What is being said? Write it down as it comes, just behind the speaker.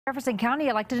Jefferson County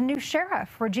elected a new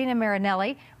sheriff. Regina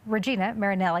Marinelli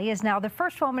is now the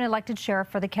first woman elected sheriff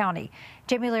for the county.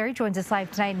 Jamie Leary joins us live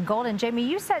tonight in Golden. Jamie,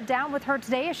 you sat down with her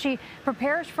today as she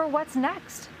prepares for what's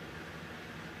next.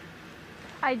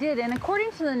 I did, and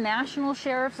according to the National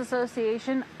Sheriff's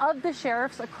Association, of the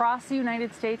sheriffs across the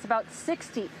United States, about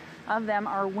 60 of them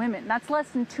are women. That's less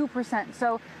than 2%.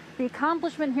 So the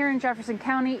accomplishment here in Jefferson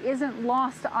County isn't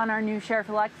lost on our new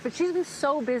sheriff-elect, but she's been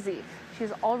so busy.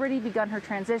 She's already begun her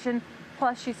transition.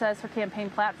 Plus, she says her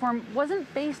campaign platform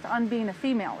wasn't based on being a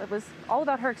female. It was all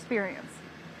about her experience.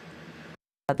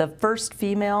 The first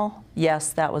female,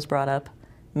 yes, that was brought up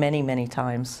many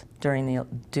times during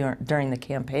the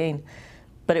campaign,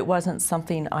 but it wasn't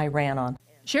something I ran on.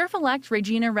 Sheriff-elect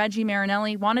Regina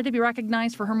Marinelli wanted to be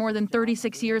recognized for her more than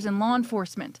 36 years in law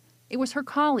enforcement. It was her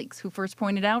colleagues who first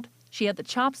pointed out she had the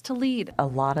chops to lead. A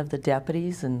lot of the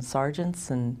deputies and sergeants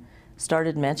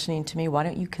started mentioning to me, why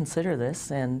don't you consider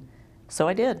this? And so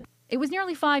I did. It was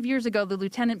nearly 5 years ago the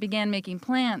lieutenant began making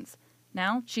plans.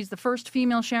 Now she's the first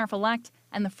female sheriff-elect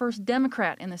and the first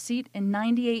Democrat in the seat in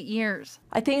 98 years.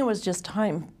 I think it was just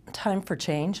time for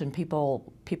change, and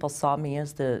people saw me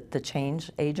as the change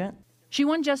agent. She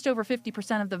won just over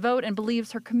 50% of the vote and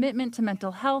believes her commitment to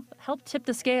mental health helped tip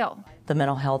the scale. The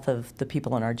mental health of the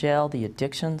people in our jail, the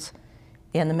addictions,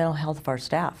 and the mental health of our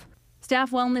staff.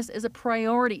 Staff wellness is a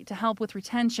priority to help with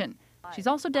retention. She's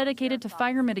also dedicated to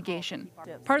fire mitigation.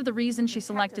 Part of the reason she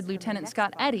selected Lieutenant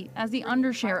Scott Eddy as the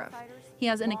undersheriff. He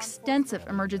has an extensive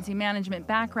emergency management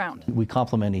background. We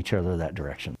complement each other that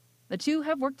direction. The two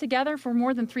have worked together for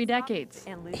more than 3 decades.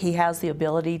 He has the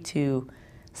ability to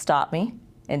stop me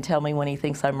and tell me when he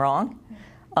thinks I'm wrong.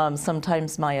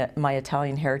 Sometimes my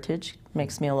Italian heritage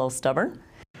makes me a little stubborn.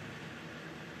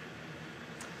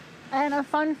 And a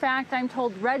fun fact, I'm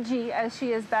told Reggie, as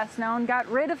she is best known, got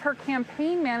rid of her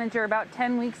campaign manager about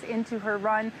 10 weeks into her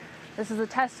run. This is a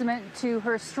testament to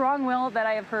her strong will that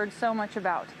I have heard so much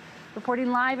about. Reporting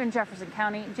live in Jefferson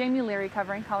County, Jamie Leary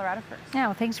covering Colorado First.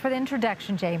 Now, thanks for the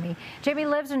introduction, Jamie. Jamie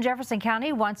lives in Jefferson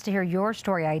County, wants to hear your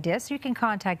story ideas, so you can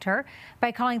contact her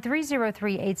by calling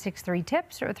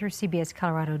 303-863-TIPS or through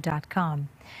cbscolorado.com.